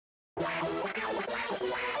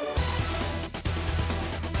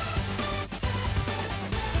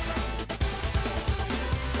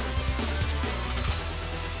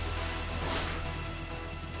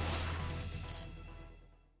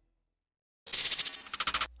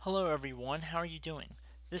Hello everyone, how are you doing?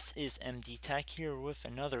 This is MD Tech here with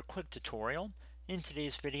another quick tutorial. In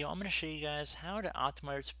today's video, I'm going to show you guys how to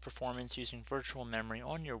optimize performance using virtual memory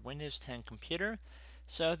on your Windows 10 computer.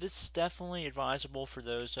 So this is definitely advisable for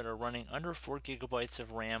those that are running under 4 gigabytes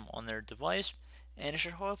of RAM on their device, and it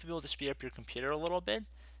should hopefully be able to speed up your computer a little bit.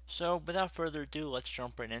 So without further ado, let's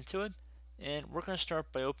jump right into it. And we're going to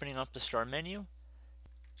start by opening up the Start menu.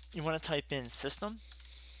 You want to type in System.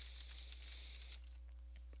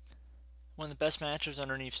 One of the best matches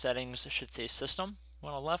underneath Settings should say System. You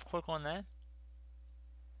want to left click on that.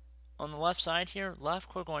 On the left side here, left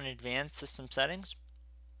click on Advanced System Settings.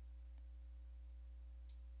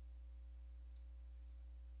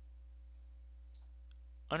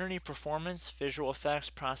 Underneath Performance, Visual Effects,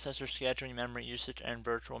 Processor Scheduling, Memory Usage, and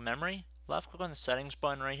Virtual Memory, left click on the Settings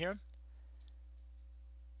button right here.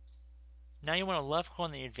 Now you want to left click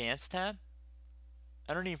on the Advanced tab.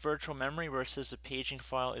 Underneath Virtual Memory, where it says the paging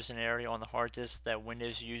file is an area on the hard disk that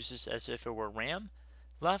Windows uses as if it were RAM,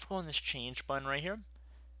 left click on this Change button right here.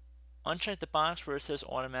 Uncheck the box where it says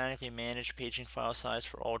Automatically Manage Paging File Size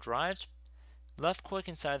for all drives. Left click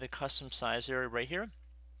inside the Custom Size area right here.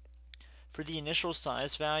 For the initial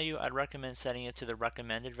size value, I'd recommend setting it to the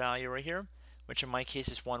recommended value right here, which in my case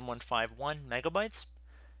is 1151 megabytes.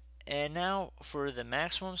 And now for the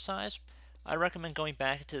maximum size, I recommend going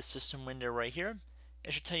back into the system window right here.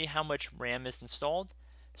 It should tell you how much RAM is installed.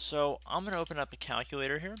 So I'm going to open up a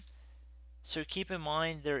calculator here. So keep in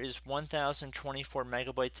mind there is 1024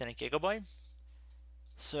 megabytes in a gigabyte.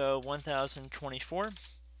 So 1024,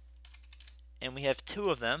 and we have two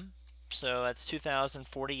of them, so that's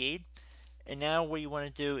 2048. And now what you want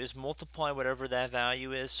to do is multiply whatever that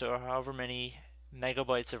value is, so however many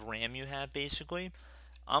megabytes of RAM you have basically.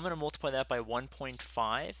 I'm going to multiply that by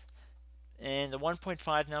 1.5. And the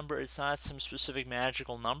 1.5 number is not some specific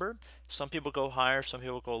magical number. Some people go higher, some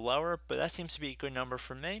people go lower, but that seems to be a good number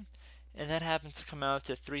for me. And that happens to come out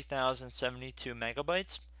to 3072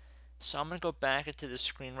 megabytes. So I'm going to go back into the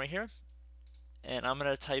screen right here, and I'm going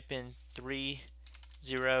to type in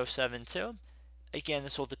 3072. Again,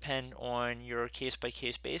 this will depend on your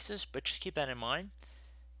case-by-case basis, but just keep that in mind.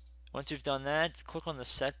 Once you've done that, click on the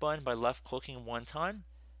Set button by left-clicking one time,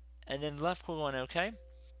 and then left-click on OK.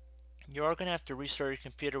 You are going to have to restart your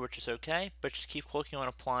computer, which is okay, but just keep clicking on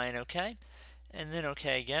Apply and OK, and then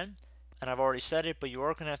OK again. And I've already said it, but you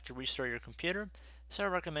are going to have to restart your computer, so I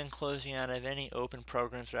recommend closing out of any open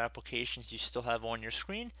programs or applications you still have on your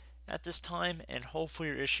screen at this time, and hopefully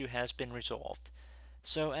your issue has been resolved.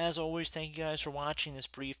 So as always, thank you guys for watching this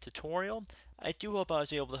brief tutorial. I do hope I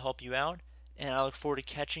was able to help you out, and I look forward to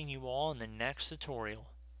catching you all in the next tutorial.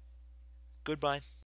 Goodbye.